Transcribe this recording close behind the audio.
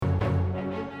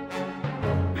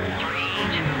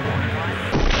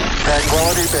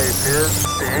Tranquility Base here.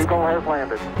 The Eagle has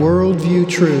landed. Worldview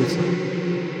Truth.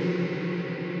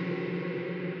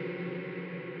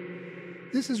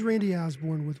 This is Randy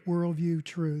Osborne with Worldview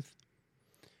Truth.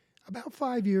 About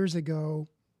 5 years ago,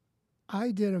 I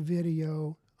did a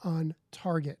video on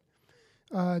Target.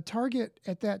 Target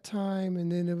at that time,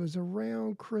 and then it was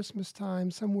around Christmas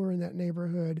time, somewhere in that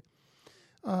neighborhood,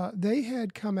 they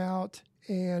had come out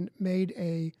and made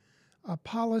a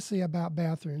policy about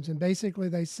bathrooms. And basically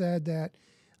they said that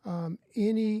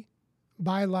any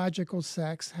biological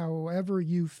sex, however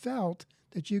you felt,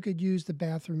 that you could use the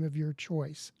bathroom of your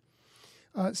choice.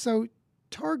 So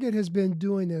Target has been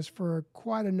doing this for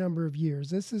quite a number of years.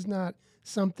 This is not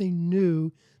something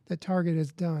new that Target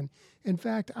has done. In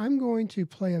fact, I'm going to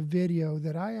play a video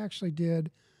that I actually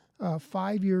did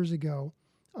 5 years ago.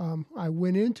 I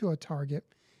went into a Target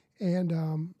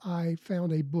and I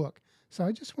found a book. So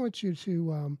I just want you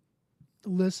to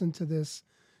listen to this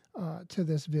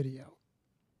video.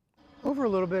 Over a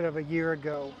little bit of a year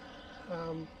ago,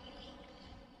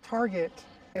 Target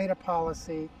made a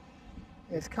policy.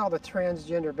 It's called a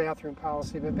transgender bathroom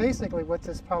policy, but basically what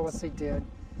this policy did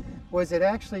was it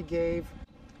actually gave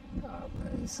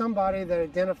somebody that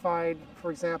identified,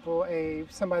 for example,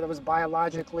 somebody that was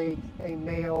biologically a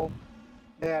male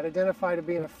that identified as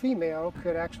being a female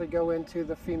could actually go into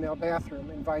the female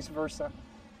bathroom and vice versa.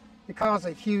 It caused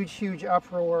a huge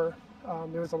uproar.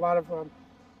 There was a lot of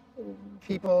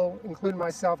people, including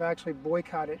myself, actually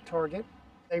boycotted Target.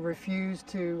 They refused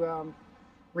to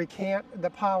recant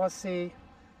the policy,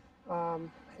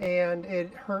 and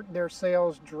it hurt their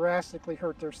sales, drastically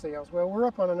hurt their sales. Well, we're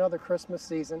up on another Christmas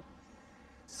season,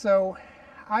 so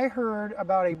I heard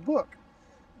about a book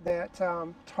that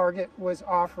Target was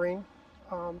offering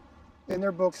in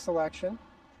their book selection.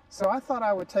 So I thought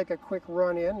I would take a quick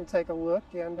run in and take a look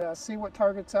and see what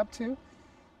Target's up to.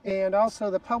 And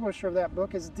also the publisher of that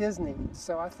book is Disney.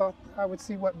 So I thought I would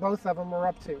see what both of them are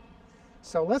up to.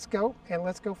 So let's go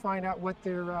find out what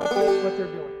they're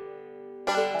doing.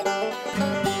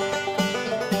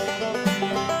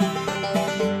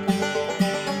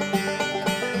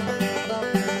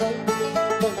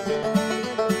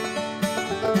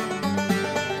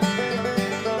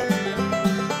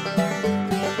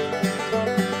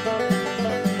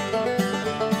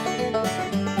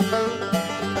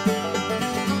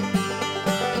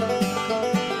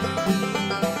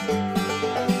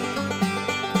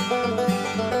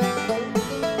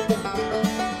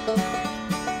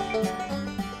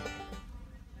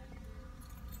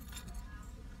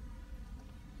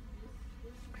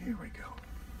 Here we go.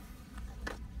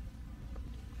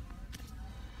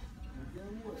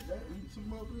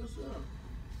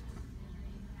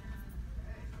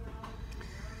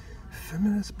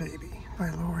 Feminist Baby by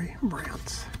Lori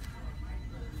Brantz.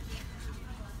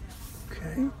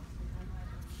 Okay.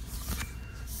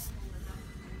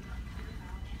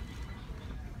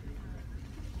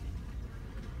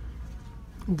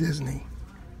 Disney.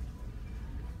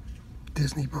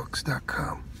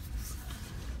 DisneyBooks.com.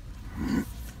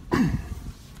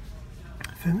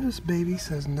 Feminist Baby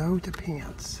says no to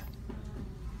pants.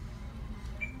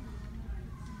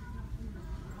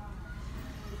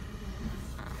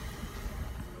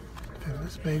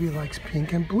 Feminist Baby likes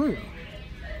pink and blue.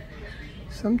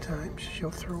 Sometimes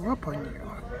she'll throw up on you.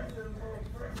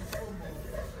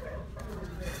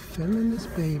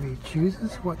 Feminist Baby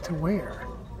chooses what to wear.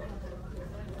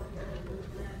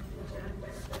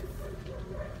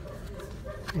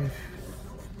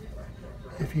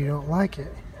 If you don't like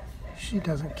it, she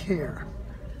doesn't care.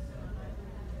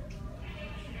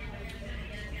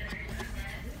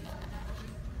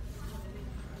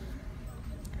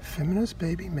 Feminist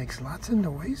Baby makes lots of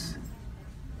noise.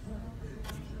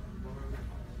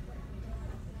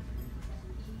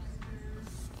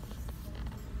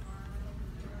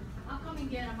 I'll come and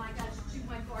get him. I got to chew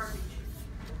my garbage.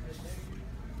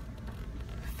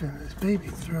 Feminist Baby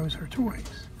throws her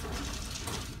toys.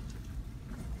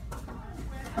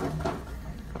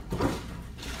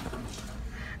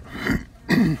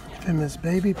 Feminist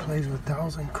Baby plays with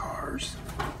dolls and cars.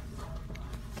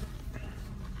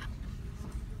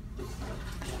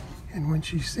 And when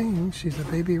she sings, she's a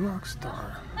baby rock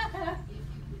star.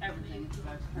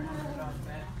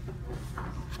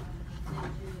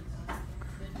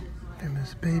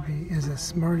 Feminist Baby is as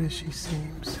smart as she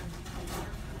seems.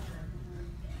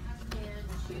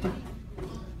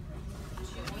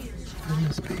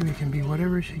 Feminist Baby can be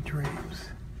whatever she dreams.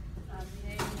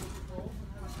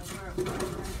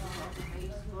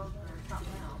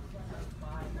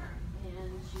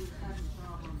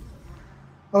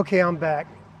 Okay, I'm back.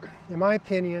 In my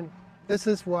opinion, this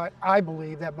is what I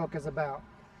believe that book is about.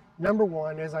 Number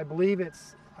one is I believe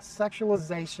it's a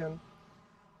sexualization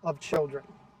of children.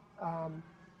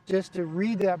 Just to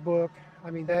read that book,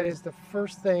 I mean, that is the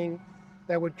first thing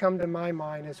that would come to my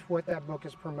mind is what that book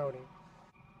is promoting.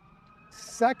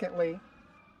 Secondly,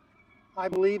 I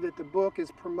believe that the book is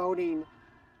promoting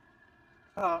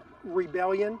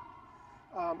rebellion.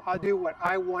 I do what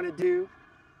I want to do.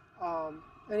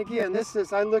 And again,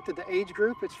 I looked at the age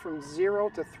group, it's from 0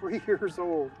 to 3 years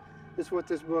old is what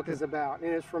this book is about,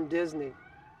 and it's from Disney.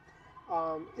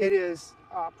 It is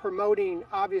promoting,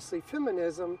 obviously,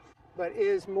 feminism, but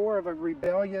is more of a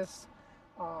rebellious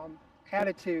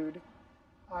attitude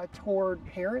toward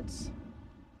parents,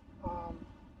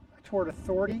 toward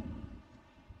authority.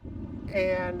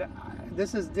 And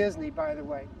this is Disney, by the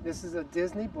way. This is a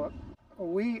Disney book.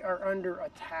 We are under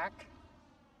attack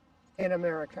in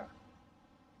America.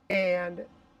 And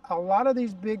a lot of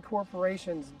these big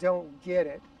corporations don't get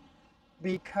it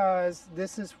because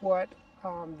this is what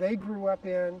they grew up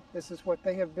in. This is what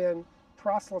they have been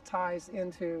proselytized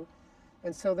into.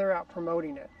 And so they're out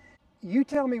promoting it. You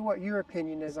tell me what your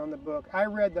opinion is on the book. I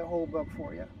read the whole book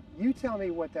for you. You tell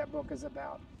me what that book is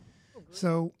about.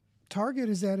 So Target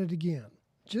is at it again.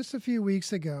 Just a few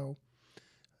weeks ago,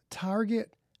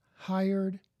 Target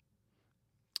hired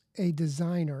a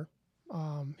designer.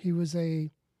 He was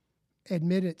a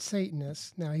admitted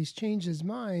Satanist. Now he's changed his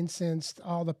mind since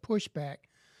all the pushback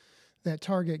that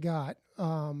Target got.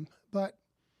 But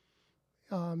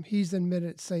he's an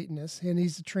admitted Satanist, and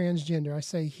he's a transgender. I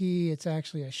say he, it's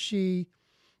actually a she,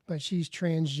 but she's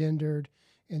transgendered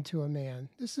into a man.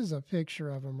 This is a picture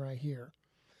of him right here.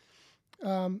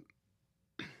 And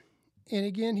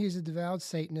again, he's a devout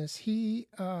Satanist. He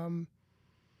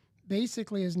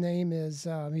basically, his name is,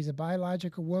 he's a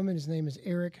biological woman. His name is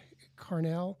Eric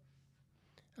Carnell.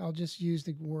 I'll just use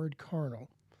the word carnal.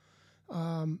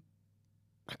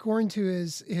 According to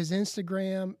his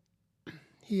Instagram,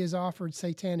 he has offered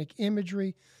satanic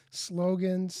imagery,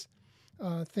 slogans,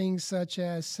 things such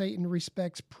as Satan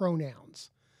respects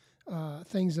pronouns,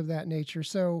 things of that nature.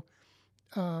 So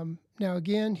now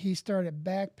again, he started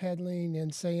backpedaling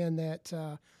and saying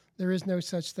that there is no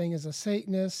such thing as a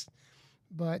Satanist.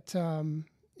 But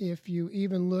if you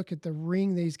even look at the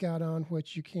ring that he's got on,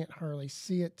 which you can't hardly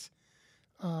see it,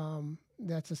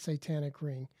 that's a satanic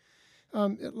ring. A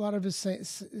lot of his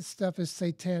stuff is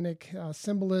satanic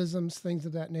symbolisms, things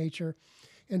of that nature.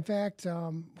 In fact,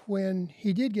 when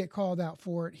he did get called out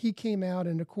for it, he came out,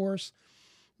 and of course,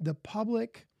 the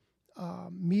public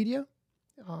media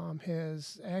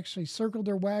has actually circled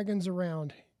their wagons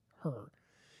around her.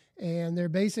 And they're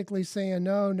basically saying,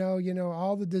 no,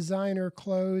 all the designer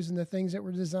clothes and the things that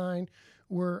were designed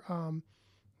were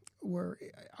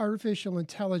artificial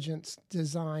intelligence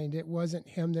designed. It wasn't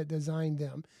him that designed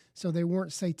them. So they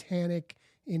weren't satanic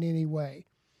in any way.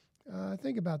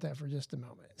 Think about that for just a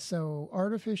moment. So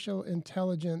artificial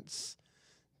intelligence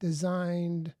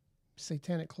designed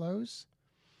satanic clothes,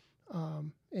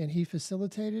 and he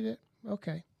facilitated it.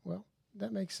 Okay, well,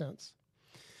 that makes sense.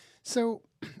 So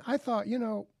I thought,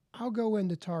 I'll go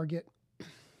into Target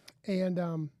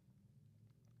and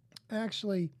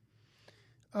actually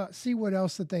see what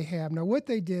else that they have. Now, what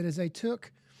they did is they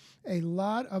took a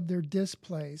lot of their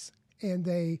displays, and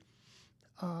they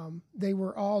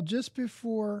were all just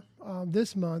before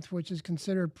this month, which is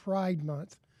considered Pride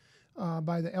Month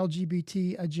by the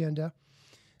LGBT agenda.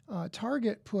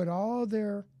 Target put all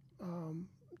their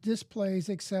displays,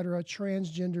 etc.,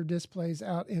 transgender displays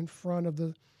out in front of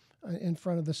the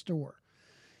store.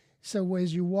 So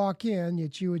as you walk in,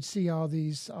 you would see all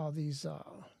these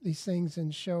things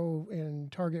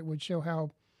and Target would show how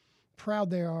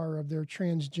proud they are of their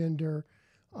transgender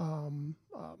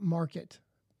marketplace.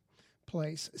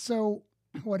 So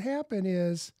what happened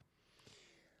is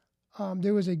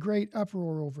there was a great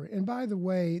uproar over it. And by the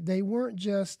way, they weren't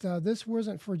just this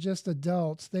wasn't for just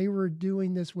adults. They were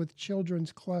doing this with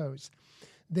children's clothes.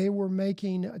 They were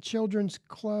making children's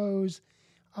clothes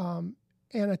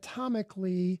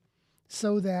anatomically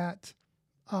so that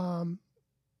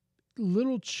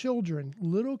little children,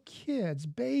 little kids,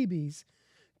 babies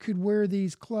could wear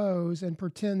these clothes and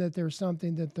pretend that they're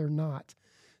something that they're not.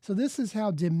 So this is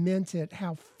how demented,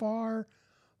 how far,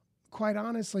 quite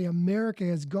honestly, America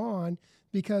has gone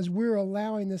because we're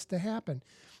allowing this to happen.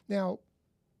 Now,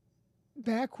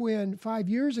 back 5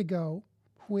 years ago,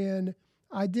 when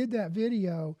I did that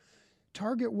video,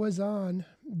 Target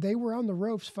they were on the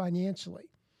ropes financially.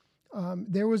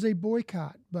 There was a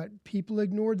boycott, but people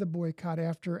ignored the boycott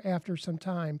after some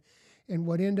time. And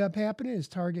what ended up happening is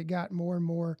Target got more and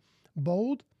more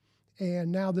bold, and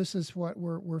now this is what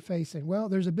we're facing. Well,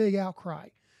 there's a big outcry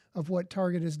of what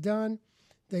Target has done.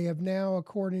 They have now,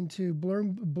 according to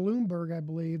Bloomberg, I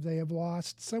believe, they have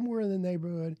lost somewhere in the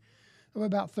neighborhood of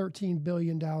about $13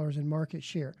 billion in market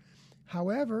share.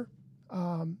 However,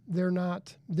 they're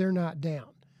not down.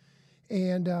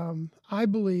 And I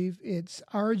believe it's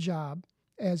our job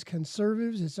as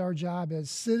conservatives, it's our job as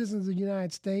citizens of the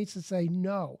United States to say,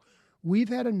 no, we've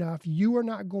had enough. You are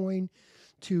not going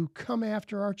to come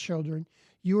after our children.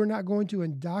 You are not going to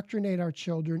indoctrinate our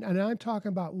children. And I'm talking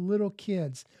about little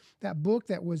kids. That book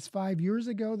that was 5 years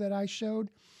ago that I showed,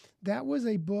 that was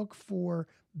a book for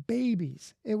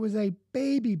babies. It was a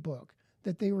baby book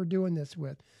that they were doing this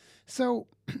with. So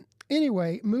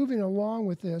anyway, moving along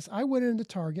with this, I went into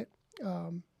Target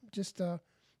just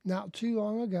not too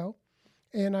long ago.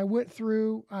 And I went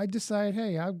through, I decided,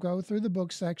 hey, I'll go through the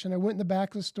book section. I went in the back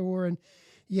of the store, and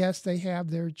yes, they have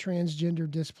their transgender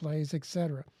displays,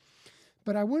 etc.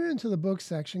 But I went into the book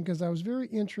section because I was very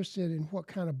interested in what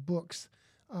kind of books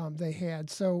they had.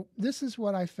 So this is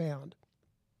what I found.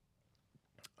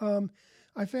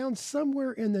 I found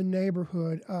somewhere in the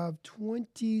neighborhood of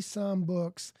 20-some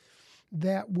books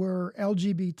that were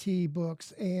LGBT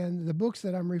books. And the books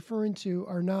that I'm referring to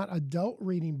are not adult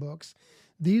reading books.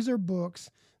 These are books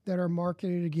that are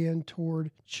marketed, again, toward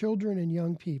children and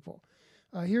young people.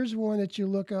 Here's one that you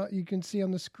look at, you can see on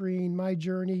the screen, My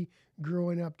Journey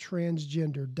Growing Up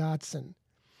Transgender, Dotson.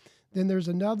 Then there's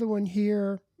another one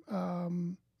here,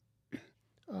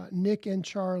 Nick and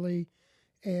Charlie,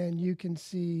 and you can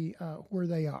see where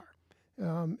they are.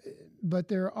 But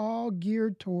they're all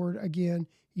geared toward, again,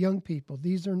 young people.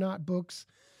 These are not books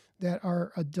that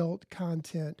are adult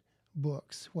content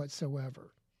books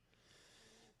whatsoever.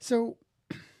 So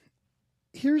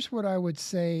here's what I would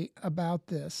say about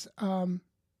this.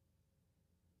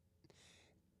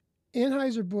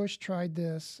 Anheuser-Busch tried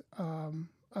this a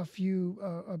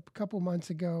couple months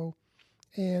ago,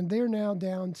 and they're now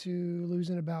down to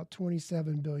losing about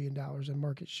 $27 billion in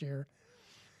market share.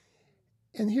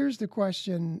 And here's the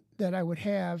question that I would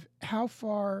have: how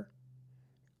far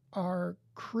are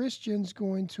Christians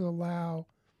going to allow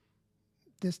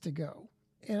this to go?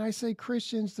 And I say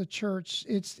Christians, the church,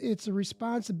 it's a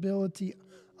responsibility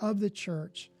of the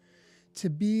church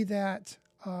to be that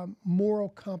moral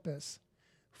compass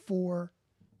for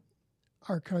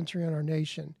our country and our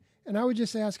nation. And I would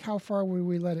just ask, how far would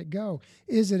we let it go?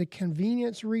 Is it a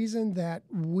convenience reason that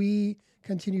we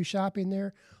continue shopping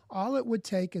there? All it would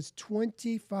take is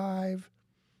 25%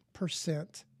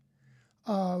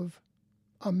 of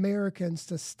Americans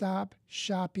to stop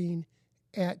shopping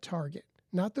at Target.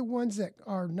 Not the ones that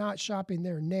are not shopping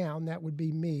there now, and that would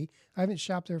be me. I haven't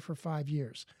shopped there for 5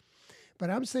 years. But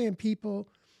I'm saying people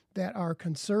that are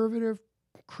conservative,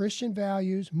 Christian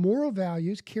values, moral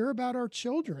values, care about our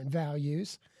children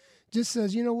values, just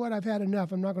says, you know what, I've had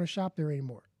enough. I'm not going to shop there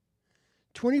anymore.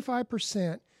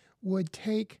 25% would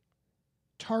take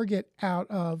Target out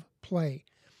of play.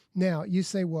 Now, you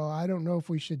say, well, I don't know if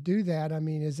we should do that. I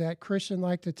mean, is that Christian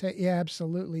like to take? Yeah,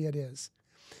 absolutely it is.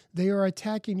 They are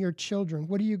attacking your children.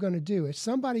 What are you going to do? If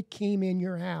somebody came in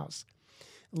your house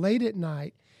late at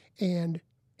night and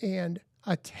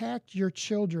attacked your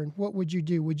children, what would you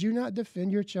do? Would you not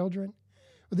defend your children?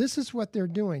 Well, this is what they're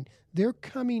doing. They're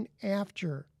coming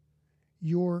after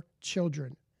your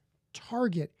children.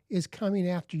 Target is coming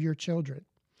after your children.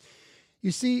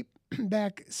 You see,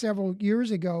 back several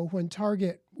years ago when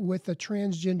Target with the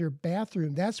transgender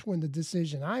bathroom, that's when the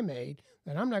decision I made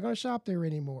that I'm not going to shop there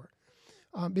anymore.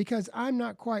 Because I'm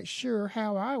not quite sure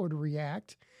how I would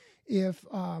react if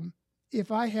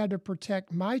I had to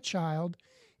protect my child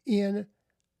in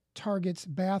Target's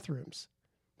bathrooms.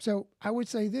 So I would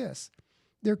say this: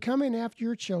 they're coming after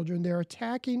your children. They're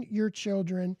attacking your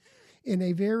children in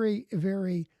a very,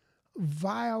 very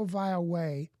vile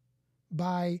way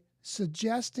by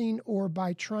suggesting or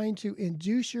by trying to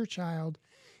induce your child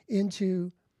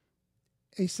into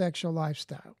a sexual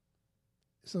lifestyle.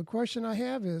 So the question I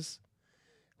have is,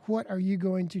 what are you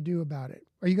going to do about it?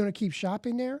 Are you going to keep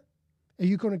shopping there? Are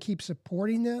you going to keep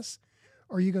supporting this?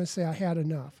 Or are you going to say, I had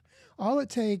enough? All it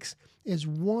takes is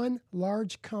one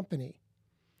large company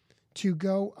to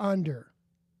go under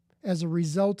as a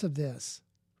result of this.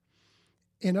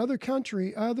 In other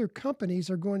companies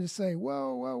are going to say,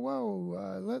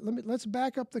 whoa, let's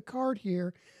back up the cart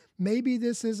here. Maybe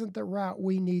this isn't the route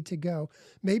we need to go.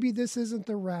 Maybe this isn't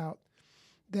the route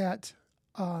that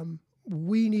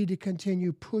we need to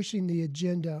continue pushing the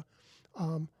agenda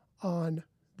on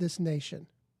this nation.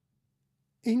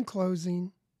 In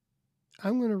closing,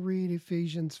 I'm going to read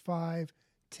Ephesians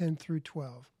 5:10 through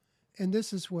 12. And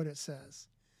this is what it says.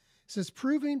 It says,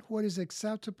 proving what is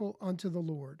acceptable unto the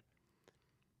Lord,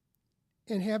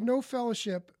 and have no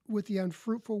fellowship with the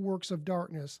unfruitful works of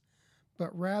darkness,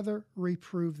 but rather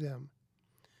reprove them.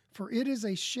 For it is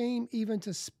a shame even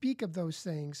to speak of those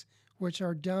things which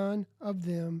are done of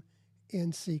them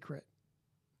in secret.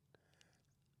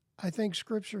 I think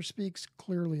Scripture speaks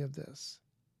clearly of this.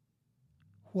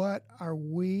 What are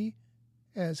we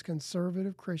as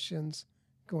conservative Christians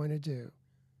going to do?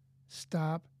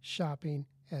 Stop shopping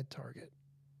at Target.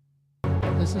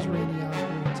 This is Randy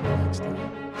Osborne. Until next time.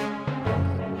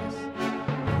 God bless.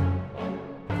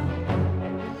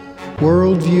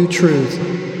 Worldview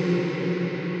Truth.